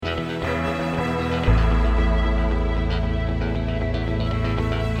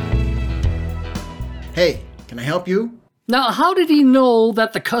Hey, can I help you? Now, how did he know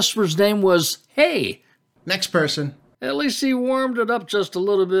that the customer's name was Hey? Next person. At least he warmed it up just a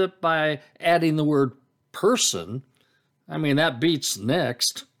little bit by adding the word person. I mean, that beats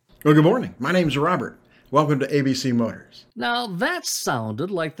next. Well, good morning. My name's Robert. Welcome to ABC Motors. Now, that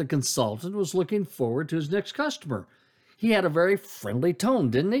sounded like the consultant was looking forward to his next customer. He had a very friendly tone,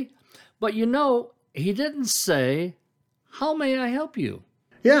 didn't he? But he didn't say, "How may I help you?"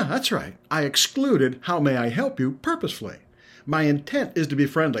 Yeah, that's right. I excluded "how may I help you" purposefully. My intent is to be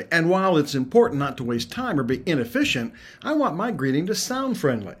friendly, and while it's important not to waste time or be inefficient, I want my greeting to sound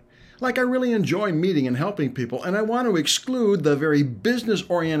friendly. Like I really enjoy meeting and helping people, and I want to exclude the very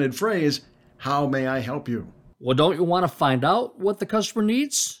business-oriented phrase, "how may I help you?" Well, don't you want to find out what the customer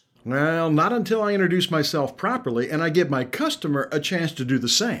needs? Well, not until I introduce myself properly and I give my customer a chance to do the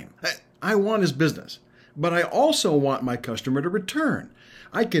same. I want his business, but I also want my customer to return.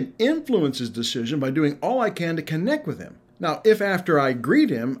 I can influence his decision by doing all I can to connect with him. Now, if after I greet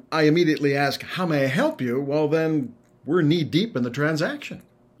him, I immediately ask, "How may I help you?" well, then we're knee-deep in the transaction.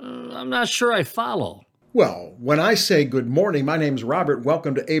 I'm not sure I follow. Well, when I say, "Good morning, my name's Robert,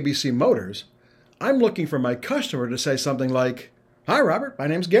 welcome to ABC Motors," I'm looking for my customer to say something like, "Hi, Robert, my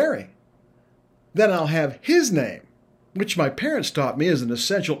name's Gary." Then I'll have his name, which my parents taught me is an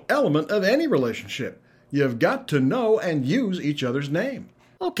essential element of any relationship. You've got to know and use each other's name.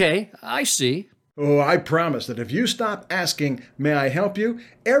 Okay, I see. Oh, I promise that if you stop asking, "May I help you?"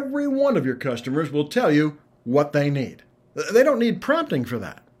 every one of your customers will tell you what they need. They don't need prompting for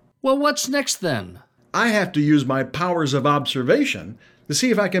that. Well, what's next then? I have to use my powers of observation to see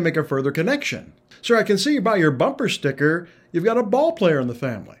if I can make a further connection. Sir, I can see by your bumper sticker you've got a ball player in the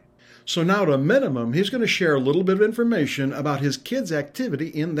family. So now, at a minimum, he's going to share a little bit of information about his kid's activity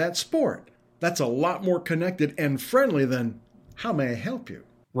in that sport. That's a lot more connected and friendly than, "How may I help you?"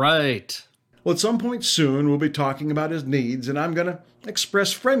 Right. Well, at some point soon, we'll be talking about his needs, and I'm going to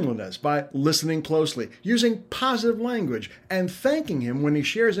express friendliness by listening closely, using positive language, and thanking him when he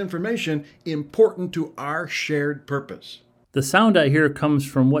shares information important to our shared purpose. The sound I hear comes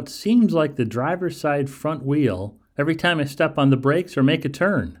from what seems like the driver's side front wheel every time I step on the brakes or make a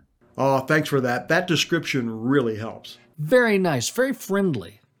turn. Oh, thanks for that. That description really helps. Very nice, very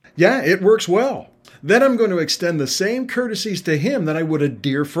friendly. Yeah, it works well. Then I'm going to extend the same courtesies to him that I would a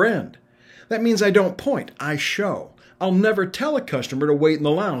dear friend. That means I don't point, I show. I'll never tell a customer to wait in the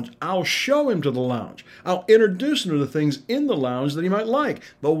lounge. I'll show him to the lounge. I'll introduce him to the things in the lounge that he might like.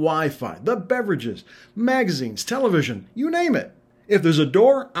 The Wi-Fi, the beverages, magazines, television, you name it. If there's a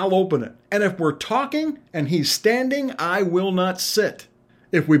door, I'll open it. And if we're talking and he's standing, I will not sit.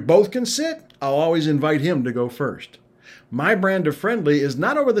 If we both can sit, I'll always invite him to go first. My brand of friendly is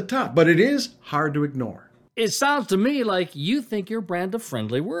not over the top, but it is hard to ignore. It sounds to me like you think your brand of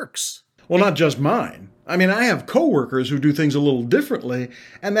friendly works. Well, not just mine. I have coworkers who do things a little differently,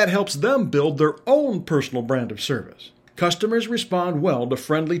 and that helps them build their own personal brand of service. Customers respond well to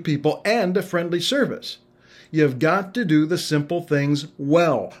friendly people and to friendly service. You've got to do the simple things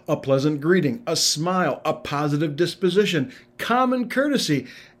well. A pleasant greeting, a smile, a positive disposition, common courtesy,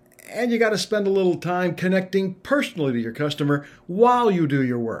 and you got to spend a little time connecting personally to your customer while you do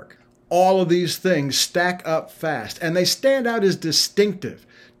your work. All of these things stack up fast, and they stand out as distinctive.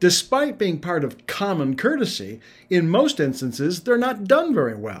 Despite being part of common courtesy, in most instances, they're not done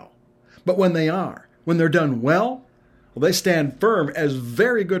very well. But when they are, when they're done well, they stand firm as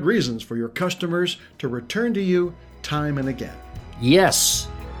very good reasons for your customers to return to you time and again. Yes,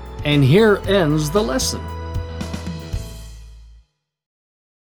 and here ends the lesson.